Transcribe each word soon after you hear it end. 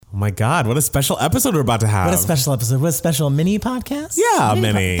Oh my God, what a special episode we're about to have. What a special episode. What a special mini podcast? Yeah,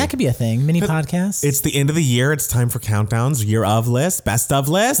 mini. That could be a thing. Mini podcast. It's the end of the year. It's time for countdowns, year of list, best of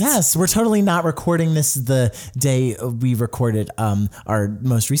list. Yes, we're totally not recording this the day we recorded our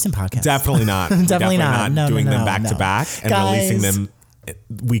most recent podcast. Definitely not. Definitely not. No, doing no, them back no. to back and Guys. releasing them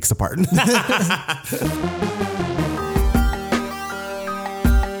weeks apart.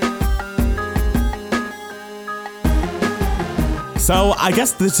 So I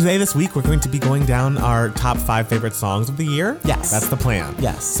guess this week, we're going to be going down our top 5 favorite songs of the year. Yes. That's the plan.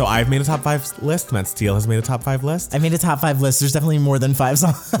 Yes. So I've made a top 5 list. Matt Steele has made a top 5 list. I made a top 5 list. There's definitely more than 5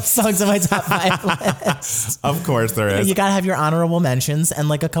 songs in my top 5 list. Of course there is. You gotta have your honorable mentions and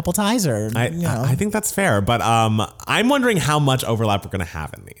like a couple ties or, I think that's fair, but I'm wondering how much overlap we're going to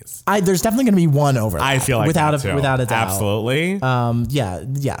have in these. There's definitely gonna be one overlap. I feel like without that too. without a doubt. Absolutely.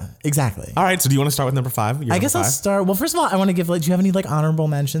 Yeah, exactly. All right, so do you want to start with number 5? I guess I'll start. Well, first of all, I want to give do you have any like honorable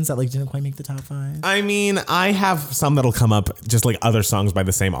mentions that like didn't quite make the top 5? I mean, I have some that'll come up just like other songs by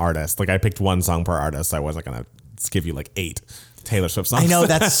the same artist. Like I picked one song per artist. I wasn't going to give you like 8 Taylor Swift songs. I know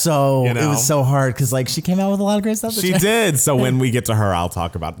that's so, You know? It was so hard because like she came out with a lot of great stuff. She did. So when we get to her, I'll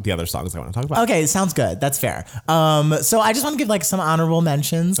talk about the other songs I want to talk about. Okay, sounds good. That's fair. So I just want to give like some honorable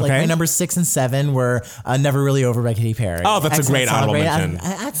mentions. Like Okay. my numbers 6 and 7 were Never Really Over by Katy Perry. Oh, that's a great song, honorable mention.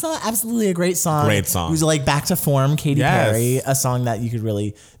 Absolutely a great song. Great song. It was like Back to Form, Katy Yes. Perry, a song that you could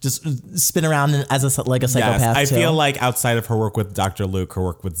really just spin around as a psychopath. Yes, I too. feel like outside of her work with Dr. Luke, her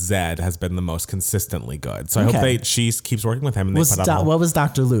work with Zed has been the most consistently good. So I Okay. hope she keeps working with him. And they put out what was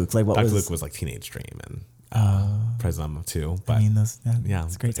Dr. Luke? Like what Dr. was Luke was like Teenage Dream and Prism too. But I mean, yeah,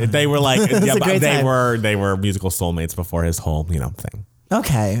 it's a great time. They were like a but great they time. were musical soulmates before his whole thing.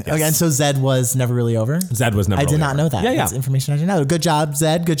 Okay. Okay. And so Zed was Never Really Over? Zed was never. I did really not over. know that. Yeah, yeah. That's information I didn't know. Good job,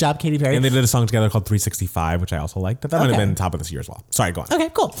 Zed. Good job, Katy Perry. And they did a song together called 365, which I also liked. That might have Okay. been top of this year as well. Sorry, go on. Okay,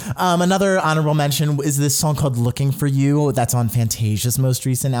 cool. Another honorable mention is this song called Looking For You. That's on Fantasia's most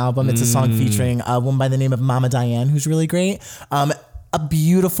recent album. It's a song featuring a woman by the name of Mama Diane, who's really great. A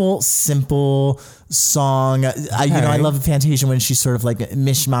beautiful, simple song. I love Fantasia when she sort of like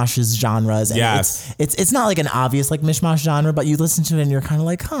mishmashes genres. And Yes. it's not like an obvious like mishmash genre, but you listen to it and you're kind of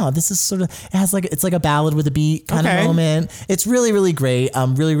like, this is sort of, it has like, it's like a ballad with a beat kind of moment. It's really, really great.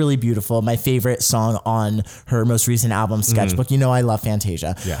 Really, really beautiful. My favorite song on her most recent album, Sketchbook. You know I love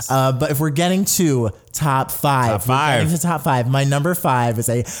Fantasia. Yes. But if we're getting to top 5, my number 5 is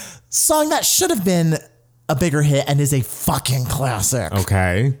a song that should have been a bigger hit and is a fucking classic.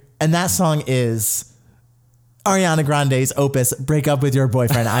 Okay. And that song is Ariana Grande's opus, Break Up With Your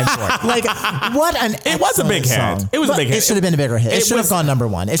Boyfriend, I'm Bored. Like, what an It was a big hit. song. It was a big hit. It should have been a bigger hit. It should have was- gone number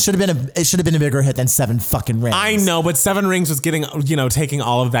 1. It should have been a bigger hit than 7 fucking Rings. I know, but Seven Rings was getting, taking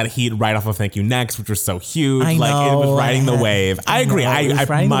all of that heat right off of Thank You Next, which was so huge. I know. Like, it was riding the wave. I agree. It was I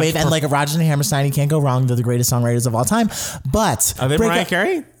riding the much wave, and like Rodgers and Hammerstein, you can't go wrong. They're the greatest songwriters of all time. But Are they Mariah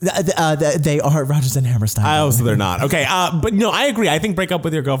Carey? They are Rodgers and Hammerstein. Oh, so they're not. Okay. But no, I agree. I think Break Up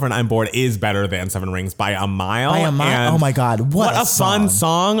With Your Girlfriend, I'm Bored is better than Seven Rings by a mile. By a mile? And Oh my God. What a fun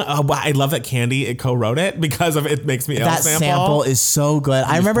song. I love that Candy co-wrote it because of It Makes Me Ill That sample is so good.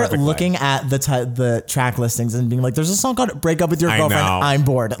 I remember perfectly. looking at the track listings and being like, "There's a song called Break Up With Your I Girlfriend, know. I'm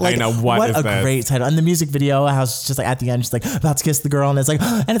Bored." Like, I know. What is a this? great title. And the music video, how it's just like at the end, she's like about to kiss the girl, and it's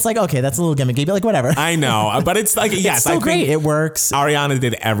like, okay, that's a little gimmicky, but like whatever. I know, but it's like, yes, It's so I great. think It works. Ariana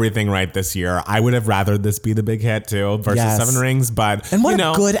did everything right this year. I would have rather this be the big hit too versus Yes. Seven Rings, but And what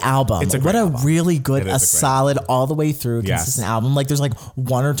a good album. It's a what great a album. really good, It is a a great solid all the way through Yes. consistent album. Like there's like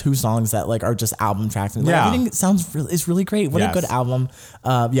 1 or 2 songs that like are just album tracks. And like, Yeah. everything is really great. What Yes. a good album.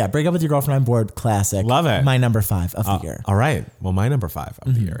 Break Up With Your Girlfriend, I'm Bored, classic. Love it. My number 5 of the year. All right. Well, my number 5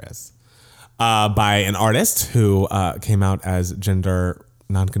 of the year is by an artist who came out as gender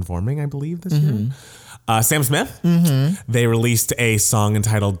nonconforming, I believe, this year. Sam Smith. They released a song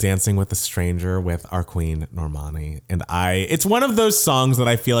entitled Dancing with a Stranger with our queen Normani. And it's one of those songs that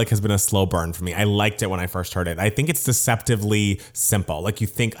I feel like has been a slow burn for me. I liked it when I first heard it. I think it's deceptively simple. Like you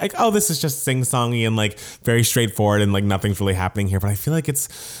think like, oh, this is just sing-songy and like very straightforward and like nothing's really happening here. But I feel like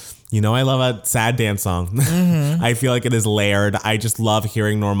it's, I love a sad dance song. I feel like it is layered. I just love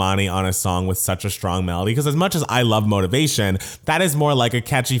hearing Normani on a song with such a strong melody because as much as I love Motivation, that is more like a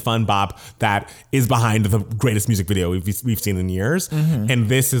catchy, fun bop that is behind the greatest music video we've seen in years. And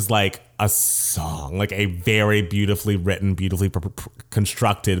this is like a song, like a very beautifully written, beautifully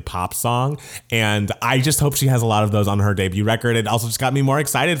constructed pop song. And I just hope she has a lot of those on her debut record. It also just got me more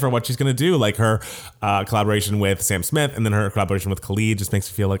excited for what she's going to do. Like her collaboration with Sam Smith and then her collaboration with Khalid just makes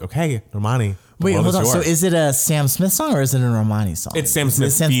me feel like, okay, Normani. Wait, world hold on. yours. So is it a Sam Smith song or is it a Normani song? It's Sam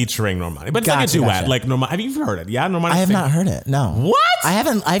Smith featuring Normani, but it's like a duet. Like Normani. Have you heard it? Yeah, Normani. I have not heard it. No. What?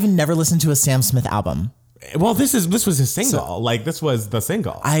 I've never listened to a Sam Smith album. Well, this was his single. This was the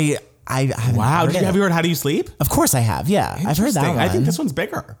single. I haven't Wow. heard it. Have you heard How Do You Sleep? Of course I have. Yeah, I've heard that one. I think this one's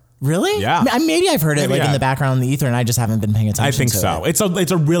bigger. Really? Yeah. Maybe I've heard it Maybe, in the background in the ether, and I just haven't been paying attention. I think to so. it.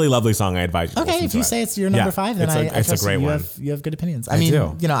 It's a really lovely song. I advise you. To Okay, listen if to you it. say it's your number 5, then I it's a trust great you. one. You have good opinions. I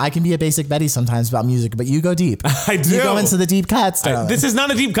do. I can be a basic Betty sometimes about music, but you go deep. I do. You go into the deep cuts. This is not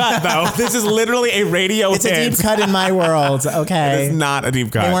a deep cut, though. This is literally a radio It's hit. a deep cut in my world. Okay, It's not a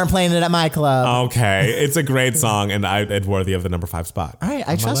deep cut. they weren't playing it at my club. Okay, it's a great song, and it's worthy of the number 5 spot. All right,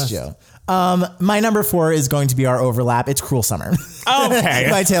 I trust you. My number 4 is going to be our overlap. It's "Cruel Summer." Okay.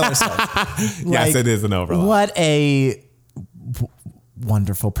 by Taylor Swift. Yes, it is an overlap. What a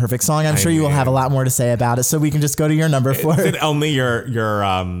wonderful, perfect song. I'm sure you will have a lot more to say about it. So we can just go to your number 4. Is it only your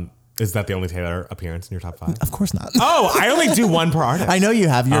is that the only Taylor appearance in your top 5? Of course not. Oh, I only do one per artist. I know you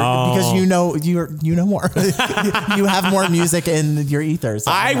have because you know more. You have more music in your ethers.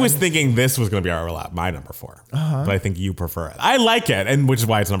 I was thinking this was going to be our overlap, my number 4, but I think you prefer it. I like it, and which is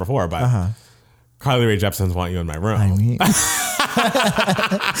why it's number 4. But Carly Rae Jepsen's "Want You in My Room." I mean,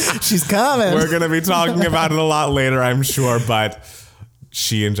 she's coming. We're going to be talking about it a lot later, I'm sure, but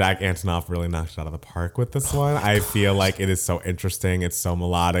she and Jack Antonoff really knocked it out of the park with this one. I feel like it is so interesting. It's so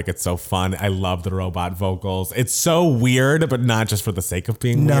melodic. It's so fun. I love the robot vocals. It's so weird, but not just for the sake of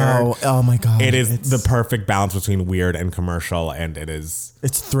being weird. Oh my God. It is the perfect balance between weird and commercial, and it's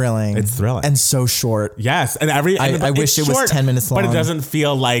thrilling. It's thrilling. And so short. Yes. And I wish it was short, 10 minutes long. But it doesn't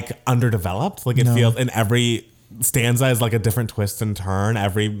feel like underdeveloped. Like it feels in every stanza is like a different twist and turn.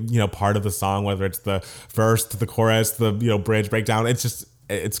 Every, part of the song, whether it's the verse, the chorus, the, bridge breakdown, it's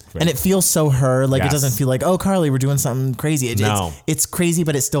great. And it feels so her. Like, Yes. it doesn't feel like, oh, Carly, we're doing something crazy. No. It's crazy,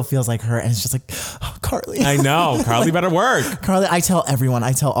 but it still feels like her. And it's just like, oh, Carly. I know. Carly better work. Carly, I tell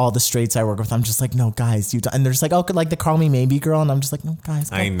all the straights I work with, I'm just like, no, guys, and they're just like, oh, like the Call Me Maybe girl. And I'm just like, no, guys.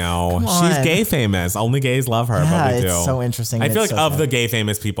 I know. come on. She's gay famous. Only gays love her, Yeah, but we do. it's so interesting. I feel like It's so of good. the gay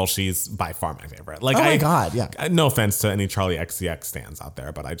famous people, she's by far my favorite. Like, Oh my God, yeah. No offense to any Charlie XCX stands out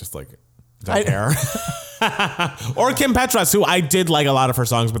there, but I just don't care. Or Kim Petras, who I did like a lot of her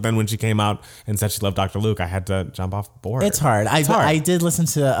songs, but then when she came out and said she loved Dr. Luke, I had to jump off board. It's hard. I did listen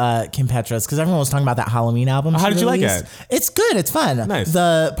to Kim Petras because everyone was talking about that Halloween album. How she did you like released. it? It's good. It's fun. Nice.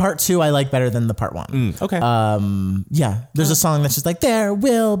 The part 2 I like better than the part 1. Okay. Yeah. There's a song that's just like, there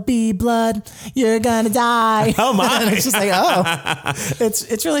will be blood. You're gonna die. Oh my. And it's just like,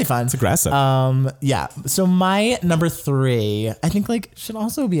 it's really fun. It's aggressive. Yeah. So my number 3, I think should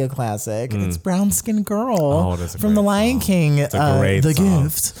also be a classic. It's Brown Skin Girl it is a from The great Lion song. King. It's a great The song.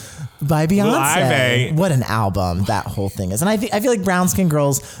 Gift by Beyonce. Ivy. What an album that whole thing is. And I feel like Brown Skin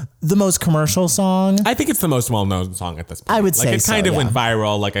Girl's the most commercial song. I think it's the most well-known song at this point. I would say it kind of so, went yeah.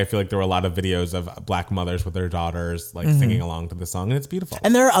 viral. Like, I feel like there were a lot of videos of black mothers with their daughters, singing along to the song, and it's beautiful.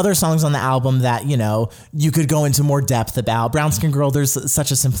 And there are other songs on the album that, you could go into more depth about. Brown Skin Girl, there's such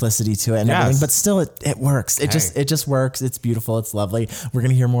a simplicity to it and everything, but still it works. It just works. It's beautiful. It's lovely. We're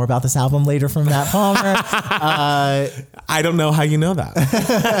going to hear more about this album later from Matt Palmer. I don't know how you know that.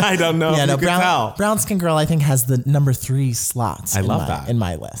 I don't know if you could tell. Brown Skin Girl, I think, has the number 3 slots I love that. in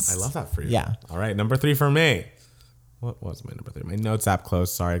my list. I love that for you. Yeah. All right, number 3 for me. What was my number 3? My notes app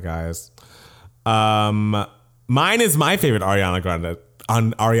closed. Sorry, guys. Mine is my favorite Ariana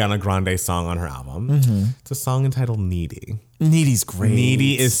Grande song on her album. It's a song entitled "Needy." Needy's great.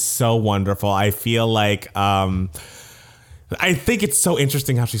 Needy is so wonderful. I feel like I think it's so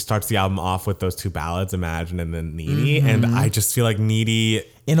interesting how she starts the album off with those 2 ballads, Imagine and then Needy. And I just feel like Needy,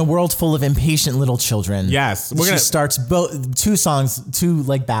 in a world full of impatient little children. Yes, she starts 2 songs, 2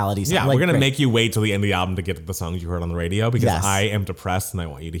 ballady songs. yeah, we're going to make you wait till the end of the album to get to the songs you heard on the radio because Yes. I am depressed and I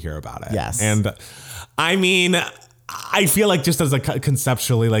want you to hear about it. Yes. And I mean, I feel like just as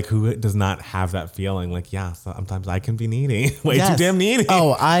conceptually, who does not have that feeling? Sometimes I can be needy. Way too damn needy.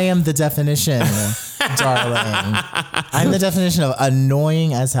 Oh, I am the definition, darling. I'm the definition of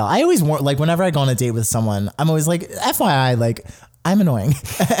annoying as hell. I always want, whenever I go on a date with someone, I'm always like, FYI, I'm annoying.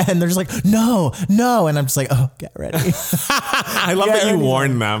 And they're just like, no. And I'm just like, oh, get ready. I love that you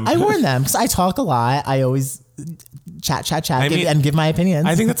warn them. I warn them because I talk a lot. I always chat, and give my opinions.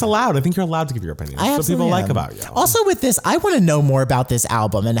 I think that's allowed. I think you're allowed to give your opinion. I That's what people absolutely like am. about you. Also with this, I want to know more about this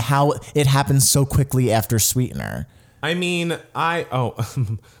album and how it happens so quickly after Sweetener. I mean,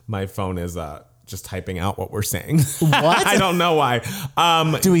 my phone is just typing out what we're saying. What? I don't know why.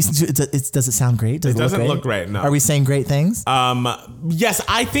 Does it sound great? Does it doesn't look great, no. Are we saying great things? Yes,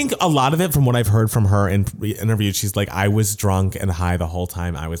 I think a lot of it, from what I've heard from her in interviews, she's like, I was drunk and high the whole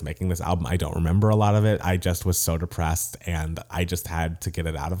time I was making this album. I don't remember a lot of it. I just was so depressed and I just had to get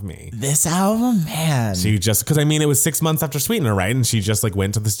it out of me. This album, man. She just, because I mean, it was 6 months after Sweetener, right? And she just like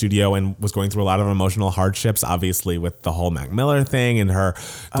went to the studio and was going through a lot of emotional hardships, obviously with the whole Mac Miller thing and her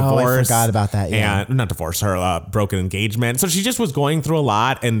divorce. Oh, I forgot about that. Yeah. And not divorce, her broken engagement. So she just was going through a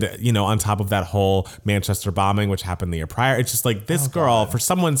lot. And, you know, on top of that whole Manchester bombing, which happened the year prior, it's just like this girl, for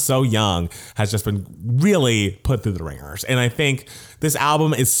someone so young, has just been really put through the ringers. And I think this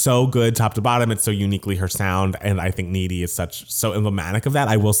album is so good top to bottom. It's so uniquely her sound. And I think Needy is so emblematic of that.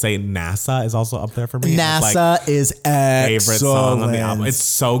 I will say NASA is also up there for me. NASA is excellent. Favorite song on the album. It's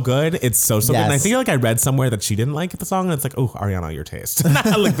so good. It's so good. And I think like I read somewhere that she didn't like the song. And it's like, oh, Ariana, your taste.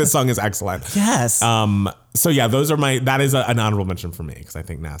 Like this song is excellent. Yes. So yeah, that is an honorable mention for me because I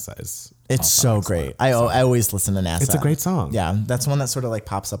think NASA is. It's so great. I always listen to NASA. It's a great song. Yeah, that's one that sort of like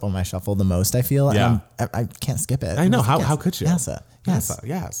pops up on my shuffle the most, I feel. Yeah. And I can't skip it. I know. How could you? NASA. Yes. NASA.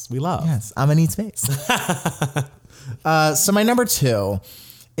 Yes. We love. Yes. I'm going to need space. So my number 2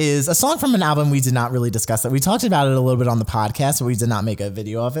 is a song from an album we did not really discuss. That we talked about it a little bit on the podcast, but we did not make a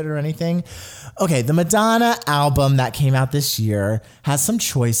video of it or anything. Okay, the Madonna album that came out this year has some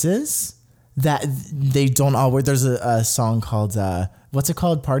choices that they don't always. There's a song called what's it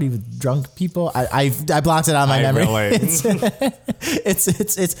called? Party with Drunk People. I blocked it out of my memory.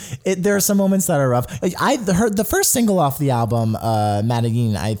 There are some moments that are rough. I heard the first single off the album,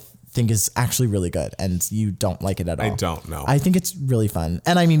 Madeleine, I think is actually really good, and you don't like it at all. I don't know. I think it's really fun,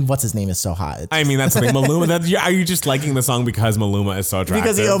 and I mean, what's his name is so hot. I mean, that's the thing. Maluma. Are you just liking the song because Maluma is so attractive?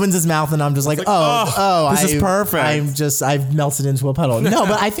 Because he opens his mouth, and I'm just like, this is perfect. I've melted into a puddle. No,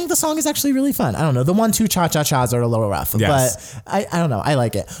 but I think the song is actually really fun. I don't know. The 1-2 cha-cha-chas are a little rough, yes. but I don't know. I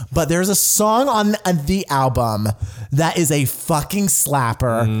like it. But there's a song on the album that is a fucking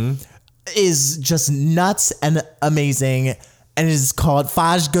slapper. Is just nuts and amazing. And it is called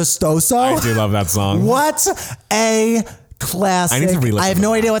Faz Gostoso. I do love that song. What a classic. I need to re-listen. I have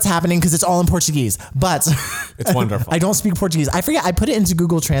no idea what's happening because it's all in Portuguese, but it's wonderful. I don't speak Portuguese. I forget. I put it into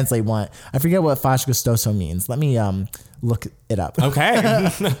Google Translate once. I forget what Faz Gostoso means. Let me look it up. Okay.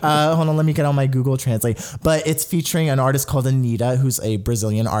 Hold on. Let me get on my Google Translate. But it's featuring an artist called Anitta, who's a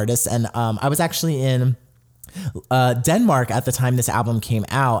Brazilian artist. And I was actually in Denmark at the time this album came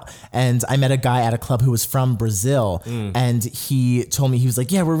out, and I met a guy at a club who was from Brazil, and he told me, he was like,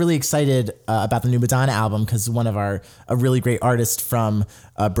 yeah, we're really excited about the new Madonna album because a really great artist from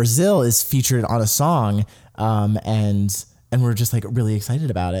Brazil is featured on a song, and we're just like really excited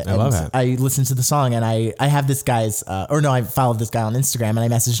about it. I love it. I listened to the song, and I have this guy's, I followed this guy on Instagram, and I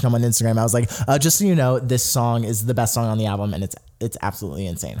messaged him on Instagram. I was like, just so you know, this song is the best song on the album, and it's absolutely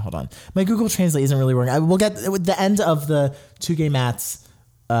insane. Hold on. My Google Translate isn't really working. I will get with the end of the Two Gay Mats,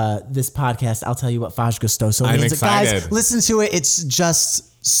 this podcast. I'll tell you what Faz Gostoso means. I'm excited. Guys, listen to it. It's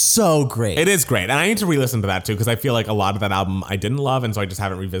just so great. It is great. And I need to re-listen to that too, because I feel like a lot of that album I didn't love, and so I just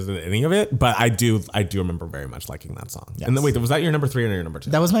haven't revisited any of it. But I do remember very much liking that song. Yes. And then wait, was that your number 3 or your number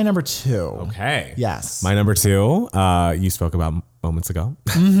 2? That was my number 2. Okay. Yes. My number 2, you spoke about moments ago.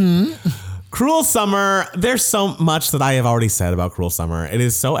 Cruel Summer. There's so much that I have already said about Cruel Summer. It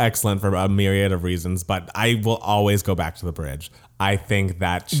is so excellent for a myriad of reasons, but I will always go back to the bridge. I think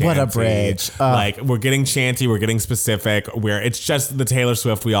that Chanty, what a bridge. Like, we're getting Chanty, we're getting specific, where it's just the Taylor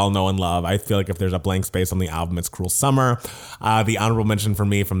Swift we all know and love. I feel like if there's a blank space on the album, it's Cruel Summer. The honorable mention for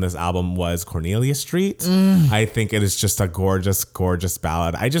me from this album was Cornelia Street. I think it is just a gorgeous, gorgeous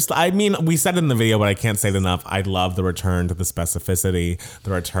ballad. I mean, we said it in the video, but I can't say it enough. I love the return to the specificity,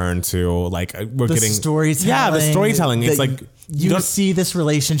 the return to the storytelling. Yeah, the storytelling. It's like you see this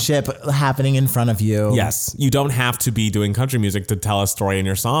relationship happening in front of you. Yes. You don't have to be doing country music to tell a story in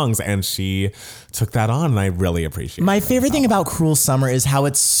your songs. And she took that on, and I really appreciate it. My favorite thing about Cruel Summer is how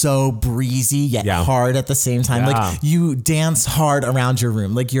it's so breezy yet hard at the same time. Yeah. Like, you dance hard around your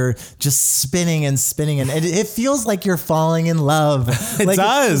room. Like, you're just spinning and spinning, and it feels like you're falling in love. It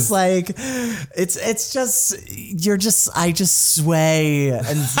does. It's just I just sway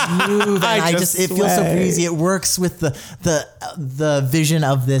and move, and it feels so breezy. It works with the vision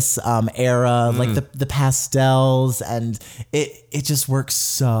of this era, like the pastels, and it just works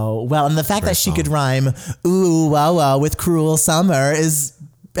so well. And the fact that she could rhyme ooh wow wow with Cruel Summer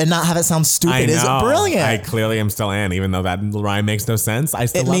and not have it sound stupid is brilliant. I clearly am still in, even though that rhyme makes no sense. I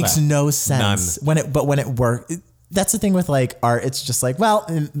still love it. It makes no sense. None. When it works. That's the thing with like art. It's just like, well,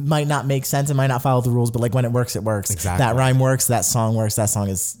 it might not make sense. It might not follow the rules, but like when it works, it works. Exactly. That rhyme works. That song works. That song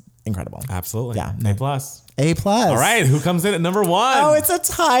is incredible. Absolutely. Yeah. A plus. A plus. All right. Who comes in at number one? Oh, it's a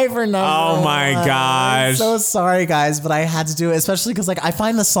tie for number one. Oh my gosh. I'm so sorry, guys, but I had to do it, especially because like I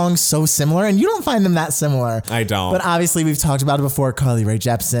find the songs so similar, and you don't find them that similar. I don't. But obviously, we've talked about it before. Carly Rae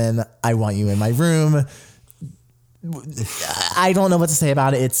Jepsen, "I Want You in My Room." I don't know what to say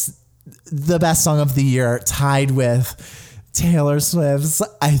about it. It's the best song of the year, tied with Taylor Swift's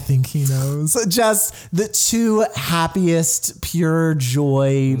 "I Think He Knows." Just the two happiest, pure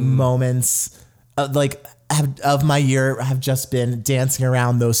joy moments of my year have just been dancing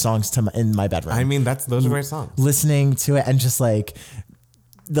around those songs in my bedroom. I mean, those are great songs. Listening to it and just like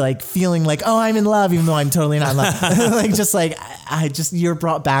feeling like, oh, I'm in love, even though I'm totally not in love. You're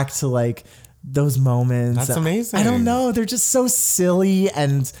brought back to like those moments. That's amazing. I don't know. They're just so silly,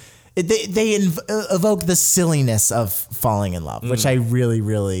 and they evoke the silliness of falling in love, which I really,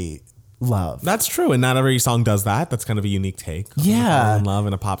 really love. That's true. And not every song does that. That's kind of a unique take. Yeah. Falling in love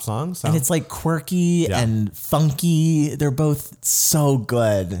in a pop song. So. And it's like quirky and funky. They're both so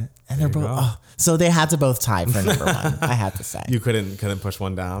good. And they're both, so they had to both tie for number one, I have to say. You couldn't push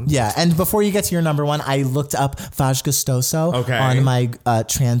one down? Yeah. And before you get to your number one, I looked up Faj Gustoso on my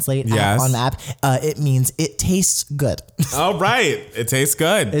Translate app on the app. It means it tastes good. Oh, right. It tastes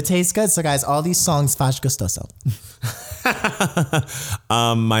good. It tastes good. So guys, all these songs, Faj Gustoso.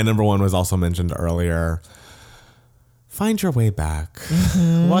 My number one was also mentioned earlier. Find Your Way Back.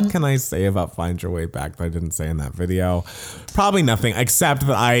 Mm-hmm. What can I say about Find Your Way Back that I didn't say in that video? Probably nothing, except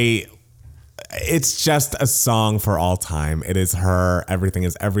that it's just a song for all time. It is her. Everything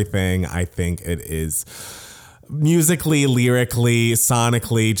is everything. I think it is musically, lyrically,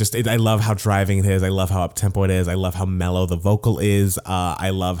 sonically, I love how driving it is. I love how up-tempo it is. I love how mellow the vocal is. I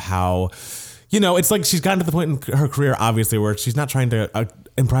love how, it's like she's gotten to the point in her career, obviously, where she's not trying to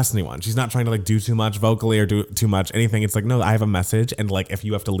impress anyone. She's not trying to like do too much vocally or do too much anything. It's like, no, I have a message, and like if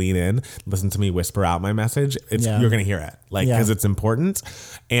you have to lean in, listen to me whisper out my message, you're gonna hear it, because it's important.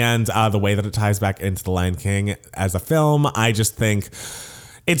 And the way that it ties back into The Lion King as a film, I just think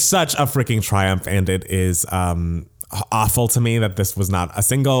it's such a freaking triumph, and it is awful to me that this was not a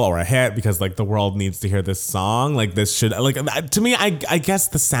single or a hit, because like the world needs to hear this song. Like this should, like, to me, I guess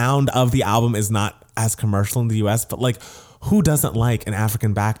the sound of the album is not as commercial in the US, but like, who doesn't like an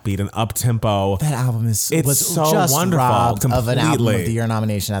African backbeat, an up-tempo? That album was so just wonderful, robbed completely. of an album of the year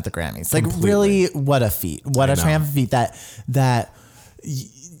nomination at the Grammys. Like really, what a feat. What a triumphant feat that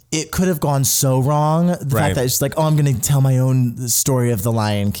it could have gone so wrong. The fact that it's just like, oh, I'm going to tell my own story of The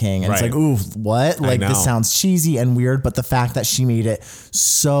Lion King. And it's like, ooh, what? Like this sounds cheesy and weird, but the fact that she made it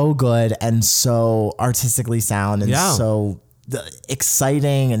so good and so artistically sound and so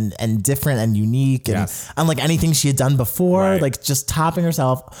exciting and different and unique and unlike anything she had done before, like just topping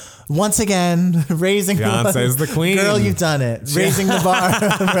herself once again, raising Beyonce's the queen. Girl, you've done it. Raising the bar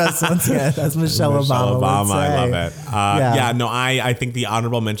for us once again, as Michelle Obama would say. I love it. I think the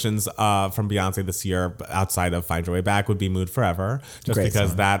honorable mentions from Beyonce this year, outside of Find Your Way Back, would be Mood Forever, just great because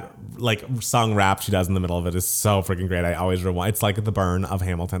song. That like song rap she does in the middle of it is so freaking great. I always rewind. It's like the burn of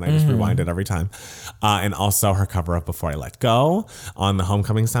Hamilton. I just rewind it every time. And also her cover of Before I Let Go on the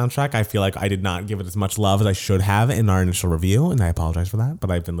Homecoming soundtrack. I feel like I did not give it as much love as I should have in our initial review, and I apologize for that, but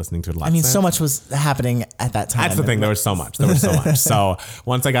I've been listening to it a lot. I mean, so much was happening at that time. That's the thing. There was so much. So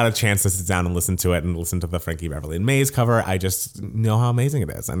once I got a chance to sit down and listen to it and listen to the Frankie Beverly and Mays cover, I just know how amazing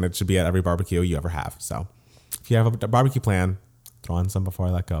it is, and it should be at every barbecue you ever have. So if you have a barbecue plan, throw on some Before I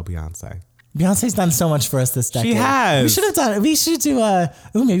Let Go, Beyonce. Beyonce's done so much for us this decade. She has. We should do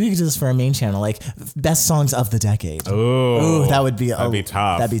maybe we could do this for our main channel, like best songs of the decade. Ooh, that'd be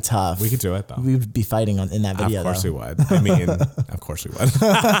tough. That'd be tough. We could do it though. We would be fighting in that video. Of course we would. I mean, of course we would.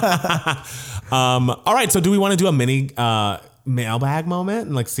 All right. So do we want to do a mini mailbag moment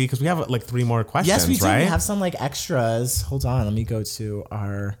and like see, because we have like 3 more questions. Yes, we do. Right? We have some like extras. Hold on, let me go to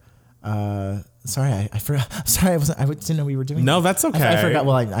our. Sorry, I forgot. I'm sorry, I didn't know we were doing. No, that's okay. I forgot.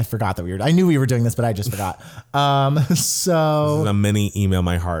 Well, I forgot that we were. I knew we were doing this, but I just forgot. So this is a mini email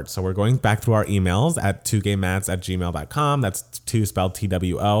my heart. So we're going back through our emails at 2gaymats@gmail.com. That's 2 spelled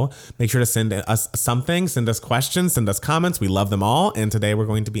TWO. Make sure to send us something. Send us questions. Send us comments. We love them all. And today we're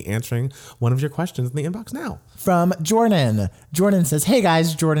going to be answering one of your questions in the inbox now. From Jordan. Jordan says, "Hey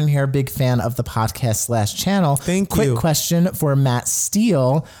guys, Jordan here. Big fan of the podcast / channel. Thank you. Quick question for Matt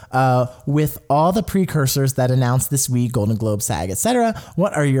Steele. With all the precursors that announced this week, Golden Globe, SAG, etc.,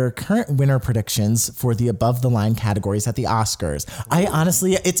 what are your current winner predictions for the above the line categories at the Oscars?" I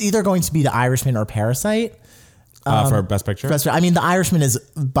honestly, it's either going to be The Irishman or Parasite. For Best Picture? I mean, The Irishman is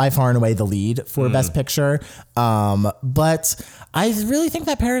by far and away the lead for Best Picture. But I really think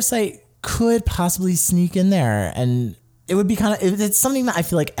that Parasite could possibly sneak in there. And it would be kind of, it's something that I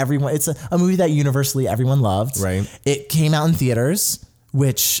feel like everyone, it's a movie that universally everyone loved. Right. It came out in theaters,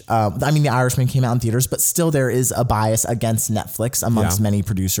 which, The Irishman came out in theaters, but still there is a bias against Netflix amongst many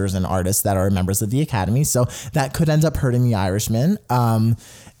producers and artists that are members of the Academy. So that could end up hurting The Irishman.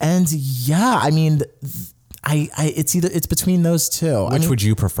 And yeah, I mean, it's between those two. Which would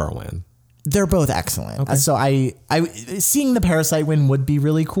you prefer win? They're both excellent. Okay. So I seeing the Parasite win would be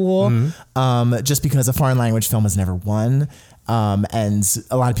really cool. Just because a foreign language film has never won. And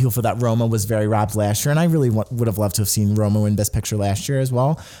a lot of people feel that Roma was very robbed last year. And I really would have loved to have seen Roma win Best Picture last year as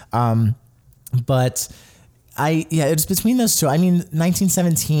well. But it's between those two. I mean,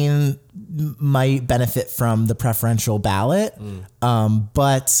 1917 might benefit from the preferential ballot.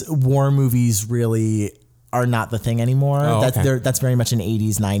 But war movies really are not the thing anymore. That's very much an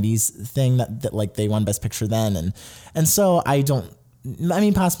 80s, 90s thing that like they won Best Picture then. And so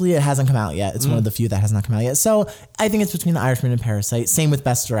possibly it hasn't come out yet. It's one of the few that has not come out yet. So I think it's between The Irishman and Parasite. Same with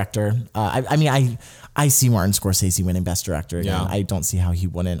Best Director. I see Martin Scorsese winning Best Director again. Yeah. I don't see how he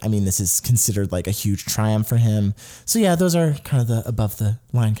wouldn't. I mean, this is considered like a huge triumph for him. So yeah, those are kind of the above the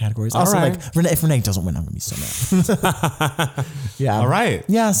line categories. Also, right. like if Renee doesn't win, I'm gonna be so mad. Yeah. All right.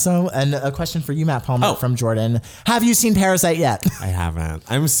 Yeah. So, and a question for you, Matt Palmer from Jordan. Have you seen Parasite yet? I haven't.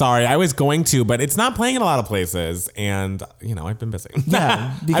 I'm sorry. I was going to, but it's not playing in a lot of places, and I've been busy.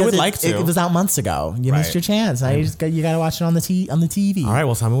 Yeah, I would like to. It was out months ago. You missed your chance. You got to watch it on the TV. All right.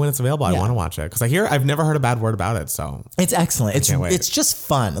 Well, tell me when it's available. I want to watch it because I've never heard a bad word about it. So it's excellent. It's just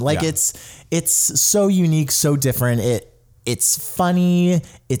fun. Like it's so unique, so different. It's funny.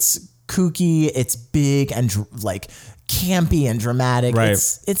 It's kooky. It's big and like campy and dramatic. Right.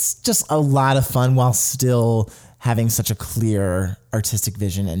 It's just a lot of fun while still having such a clear artistic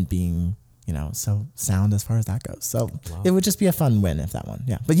vision and being, so sound as far as that goes. So it would just be a fun win if that one.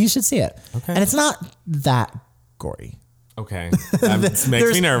 Yeah. But you should see it. Okay. And it's not that gory. Okay. That makes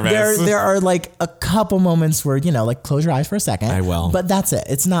me nervous. There are like a couple moments where, like close your eyes for a second. I will. But that's it.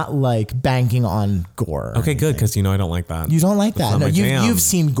 It's not like banking on gore. Okay, good. Because I don't like that. You don't like That's that. not No, my jam. you've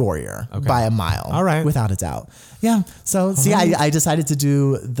seen gorier by a mile. All right. Without a doubt. Yeah. So I decided to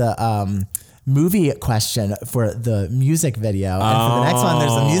do the movie question for the music video. And for the next one,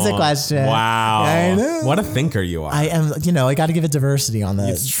 there's a music question. Wow. I know. What a thinker you are. I am, I got to give it diversity on the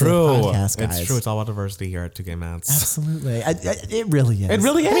podcast, guys. It's true. It's all about diversity here at 2Gay Mats. Absolutely. It really is. It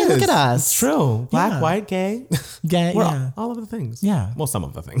really is. I mean, look at us. It's true. Black, Yeah. white, gay. Gay, We're yeah. all of the things. Yeah. Well, some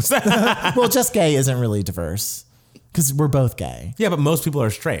of the things. Well, just gay isn't really diverse because we're both gay. Yeah, but most people are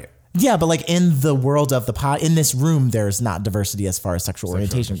straight. Yeah, but like in the world of in this room, there's not diversity as far as sexual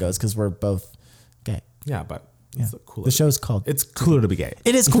orientation goes because we're both gay. Yeah, but it's cooler. The show's called It's cooler to be gay.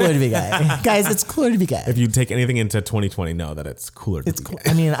 It is cooler to be gay. Guys, it's cooler to be gay. If you take anything into 2020, know that it's cooler to be Cool.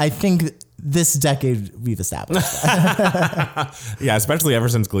 gay. I mean, I think this decade we've established that. Yeah, especially ever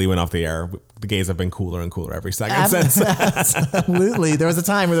since Glee went off the air, the gays have been cooler and cooler every second since. Absolutely. There was a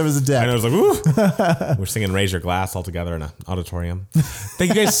time where there was a dip. And I was like, woo. We're singing Raise Your Glass all together in an auditorium. Thank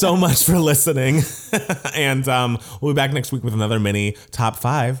you guys so much for listening. And we'll be back next week with another mini top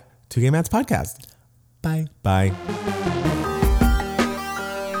 5 2Gay Mats podcast. Bye. Bye.